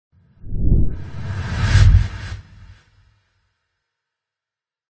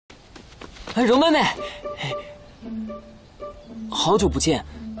蓉妹妹，好久不见，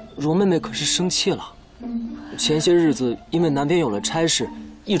蓉妹妹可是生气了？前些日子因为南边有了差事，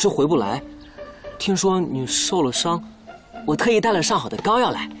一直回不来。听说你受了伤，我特意带了上好的膏药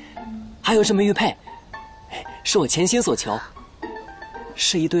来，还有这枚玉佩，是我潜心所求，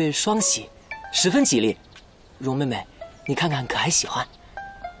是一对双喜，十分吉利。蓉妹妹，你看看可还喜欢？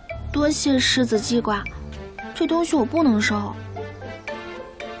多谢世子记挂，这东西我不能收。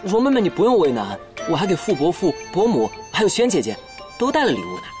蓉妹妹，你不用为难，我还给傅伯父、伯母还有轩姐姐都带了礼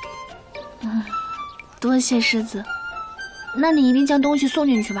物呢。多谢世子，那你一并将东西送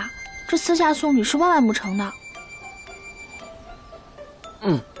进去吧，这私下送礼是万万不成的。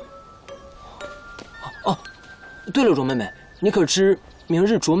哦，对了，蓉妹妹，你可知明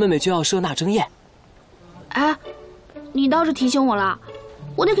日卓妹妹就要设纳征宴？哎，你倒是提醒我了，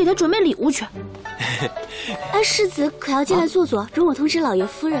我得给她准备礼物去。哎，世子可要进来坐坐，容我通知老爷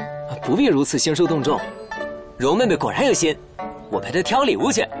夫人。不必如此兴师动众，蓉妹妹果然有心，我陪她挑礼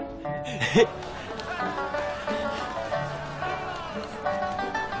物去。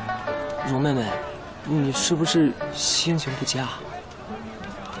蓉妹妹，你是不是心情不佳？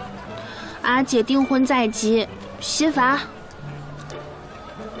阿姐订婚在即，惜罚。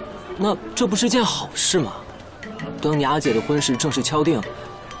那这不是件好事吗？等你阿姐的婚事正式敲定，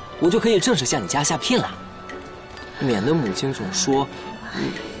我就可以正式向你家下聘了，免得母亲总说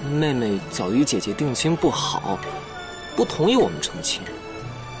妹妹早与姐姐定亲不好，不同意我们成亲。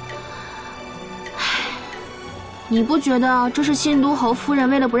你不觉得这是新都侯夫人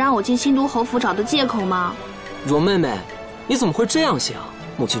为了不让我进新都侯府找的借口吗？蓉妹妹，你怎么会这样想？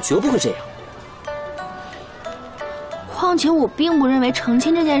母亲绝不会这样。况且我并不认为成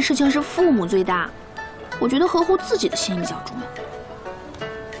亲这件事情是父母最大，我觉得合乎自己的心意比较重要。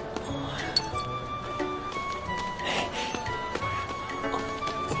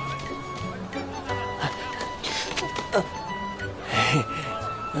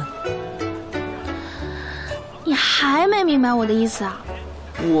你还没明白我的意思啊？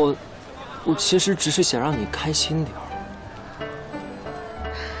我其实只是想让你开心点儿。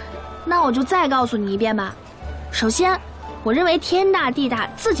那我就再告诉你一遍吧。首先，我认为天大地大，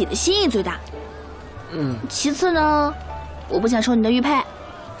自己的心意最大。其次呢，我不想收你的玉佩，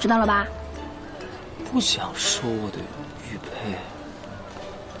知道了吧？不想收我的玉佩。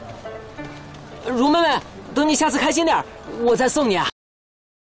蓉妹妹，等你下次开心点，我再送你啊。